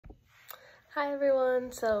Hi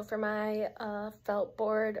everyone, so for my felt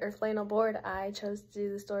board or flannel board, I chose to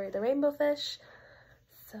do the story of the rainbow fish,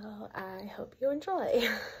 so I hope you enjoy.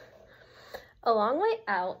 A long way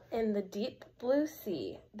out in the deep blue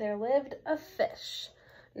sea, there lived a fish,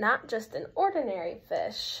 not just an ordinary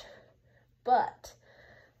fish, but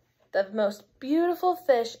the most beautiful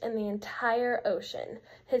fish in the entire ocean.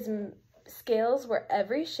 His scales were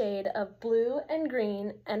every shade of blue and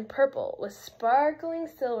green and purple with sparkling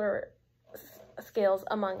silver scales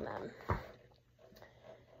among them.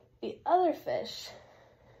 The other fish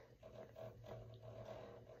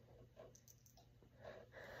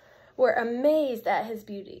were amazed at his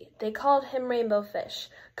beauty. They called him Rainbow Fish.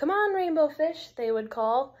 "Come on, Rainbow Fish," they would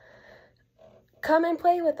call. "Come and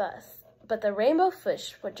play with us." But the Rainbow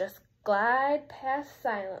Fish would just glide past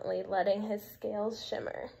silently, letting his scales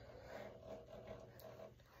shimmer.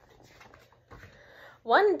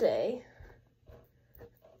 One day,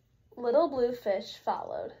 Little Blue Fish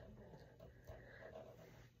followed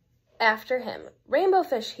after him. "Rainbow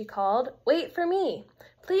Fish," he called, "wait for me.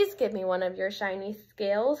 Please give me one of your shiny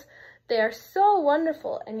scales. They are so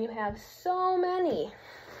wonderful and you have so many."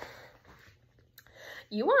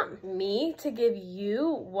 "You want me to give you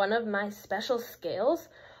one of my special scales?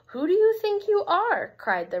 Who do you think you are?"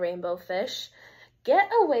 cried the Rainbow Fish. "Get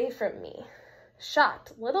away from me."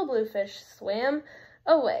 Shocked, Little Blue Fish swam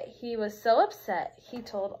away. He was so upset, he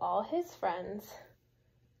told all his friends.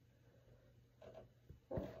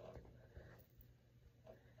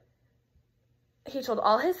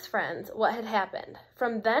 What had happened.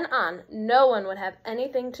 From then on, no one would have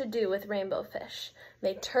anything to do with Rainbow Fish.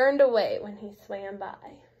 They turned away when he swam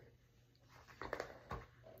by.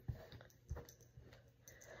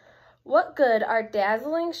 What good are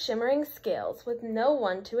dazzling, shimmering scales with no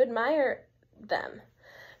one to admire them?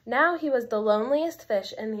 Now he was the loneliest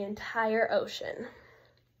fish in the entire ocean.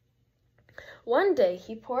 One day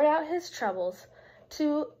he poured out his troubles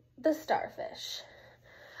to the starfish.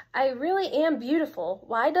 "I really am beautiful.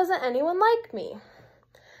 Why doesn't anyone like me?"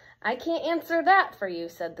 "I can't answer that for you,"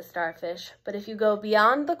 said the starfish, "but if you go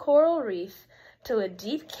beyond the coral reef to a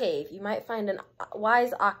deep cave, you might find a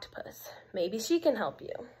wise octopus. Maybe she can help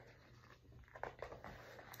you."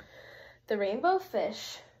 The Rainbow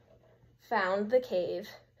Fish found the cave.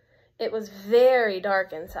 It was very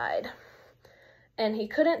dark inside, and he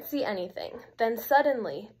couldn't see anything. Then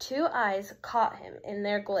suddenly, two eyes caught him in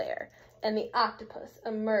their glare, and the octopus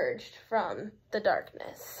emerged from the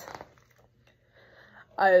darkness.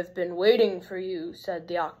 "I have been waiting for you," said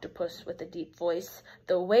the octopus with a deep voice.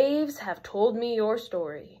 "The waves have told me your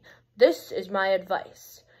story. This is my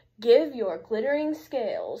advice. Give your glittering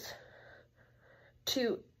scales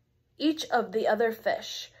to each of the other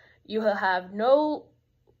fish. You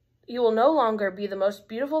will no longer be the most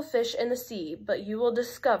beautiful fish in the sea, but you will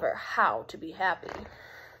discover how to be happy."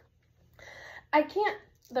 "I can't,"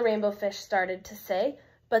 the Rainbow Fish started to say,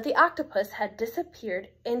 but the octopus had disappeared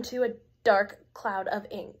into a dark cloud of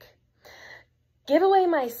ink. "Give away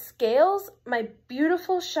my scales, my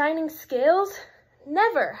beautiful shining scales?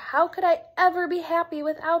 Never! How could I ever be happy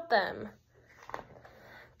without them?"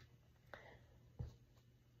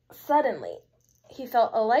 Suddenly, he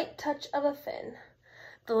felt a light touch of a fin.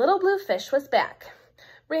 The Little Blue Fish was back.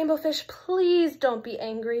 "Rainbow Fish, please don't be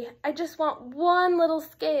angry. I just want one little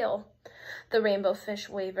scale." The Rainbow Fish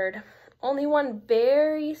wavered. "Only one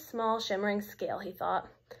very small shimmering scale," he thought.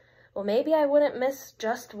 "Well, maybe I wouldn't miss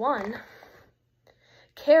just one."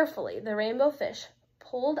 Carefully, the Rainbow Fish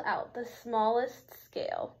pulled out the smallest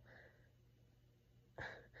scale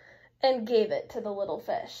and gave it to the little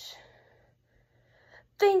fish.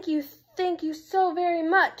 Thank you so very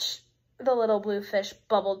much," the Little Blue Fish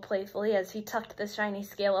bubbled playfully as he tucked the shiny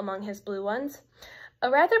scale among his blue ones.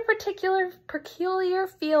 A rather peculiar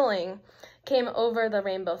feeling came over the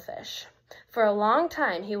Rainbow Fish. For a long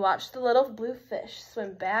time, he watched the Little Blue Fish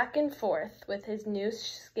swim back and forth with his new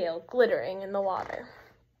scale glittering in the water.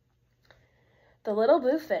 The Little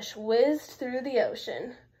Blue Fish whizzed through the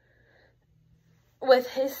ocean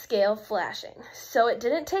with his scale flashing, so it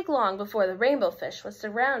didn't take long before the Rainbow Fish was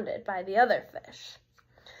surrounded by the other fish.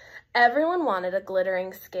 Everyone wanted a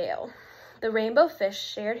glittering scale. The Rainbow Fish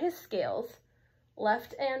shared his scales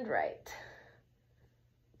left and right.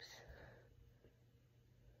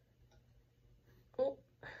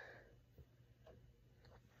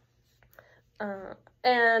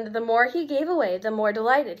 And the more he gave away, the more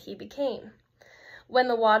delighted he became. When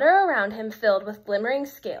the water around him filled with glimmering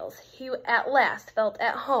scales, he at last felt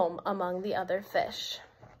at home among the other fish.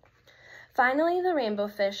 Finally, the Rainbow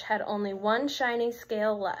Fish had only one shiny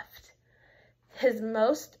scale left. His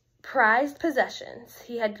most prized possessions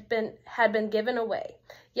had been given away.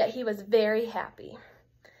 yet he was very happy.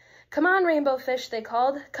 "Come on, Rainbow Fish," they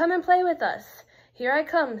called. "Come and play with us." "Here I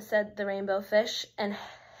come," said the Rainbow Fish, and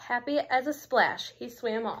happy as a splash, he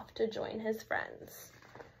swam off to join his friends.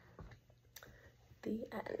 The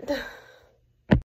end.